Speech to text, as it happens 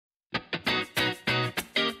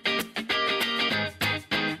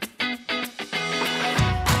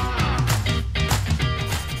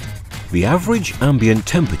The average ambient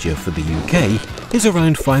temperature for the UK is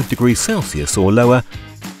around 5 degrees Celsius or lower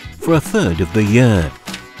for a third of the year.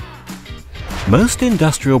 Most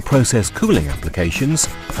industrial process cooling applications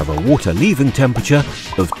have a water leaving temperature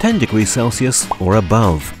of 10 degrees Celsius or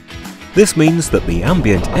above. This means that the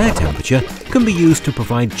ambient air temperature can be used to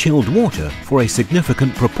provide chilled water for a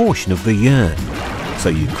significant proportion of the year. So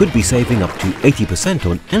you could be saving up to 80%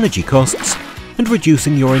 on energy costs and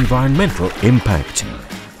reducing your environmental impact.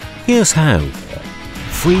 Here's how.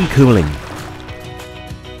 Free cooling.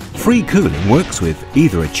 Free cooling works with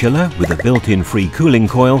either a chiller with a built-in free cooling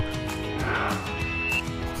coil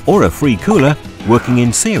or a free cooler working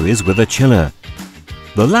in series with a chiller.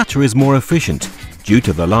 The latter is more efficient due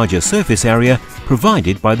to the larger surface area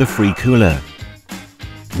provided by the free cooler.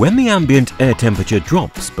 When the ambient air temperature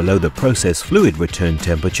drops below the process fluid return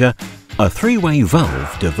temperature, a three-way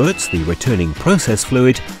valve diverts the returning process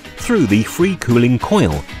fluid through the free cooling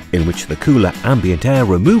coil, in which the cooler ambient air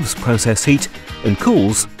removes process heat and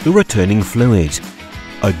cools the returning fluid.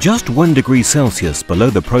 At just 1 degree Celsius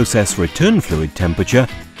below the process return fluid temperature,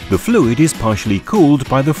 the fluid is partially cooled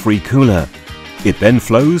by the free cooler. It then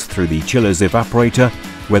flows through the chiller's evaporator,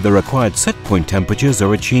 where the required set point temperatures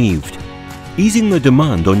are achieved, easing the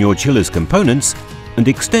demand on your chiller's components and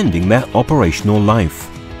extending their operational life.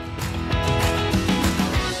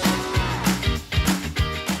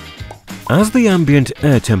 As the ambient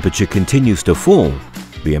air temperature continues to fall,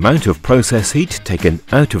 the amount of process heat taken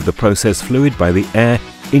out of the process fluid by the air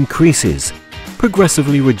increases,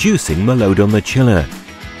 progressively reducing the load on the chiller.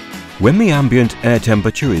 When the ambient air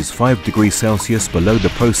temperature is 5 degrees Celsius below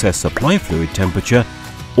the process supply fluid temperature,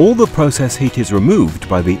 all the process heat is removed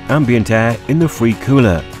by the ambient air in the free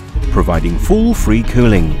cooler, providing full free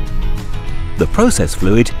cooling. The process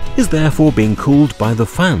fluid is therefore being cooled by the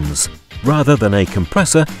fans, rather than a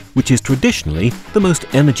compressor, which is traditionally the most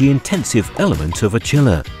energy-intensive element of a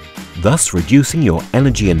chiller, thus reducing your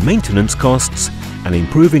energy and maintenance costs and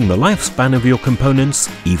improving the lifespan of your components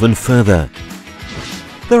even further.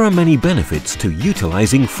 There are many benefits to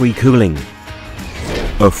utilizing free cooling.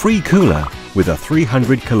 A free cooler with a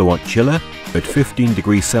 300 kilowatt chiller at 15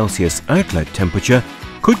 degrees Celsius outlet temperature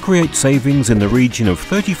could create savings in the region of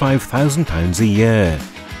 £35,000 a year.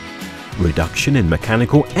 Reduction in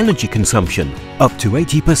mechanical energy consumption up to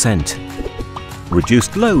 80%.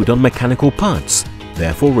 Reduced load on mechanical parts,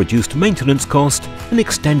 therefore reduced maintenance cost and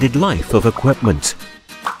extended life of equipment.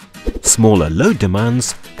 Smaller load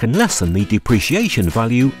demands can lessen the depreciation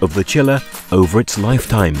value of the chiller over its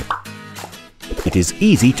lifetime. It is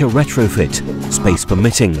easy to retrofit, space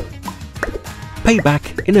permitting.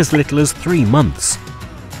 Payback in as little as 3 months.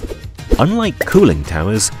 Unlike cooling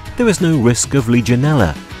towers, there is no risk of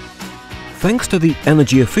Legionella. Thanks to the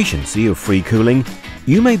energy efficiency of free cooling,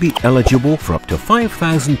 you may be eligible for up to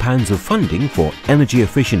 £5,000 of funding for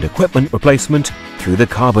energy-efficient equipment replacement through the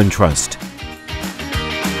Carbon Trust.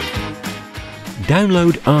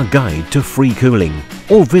 Download our guide to free cooling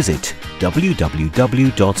or visit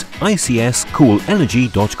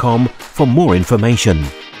www.icscoolenergy.com for more information.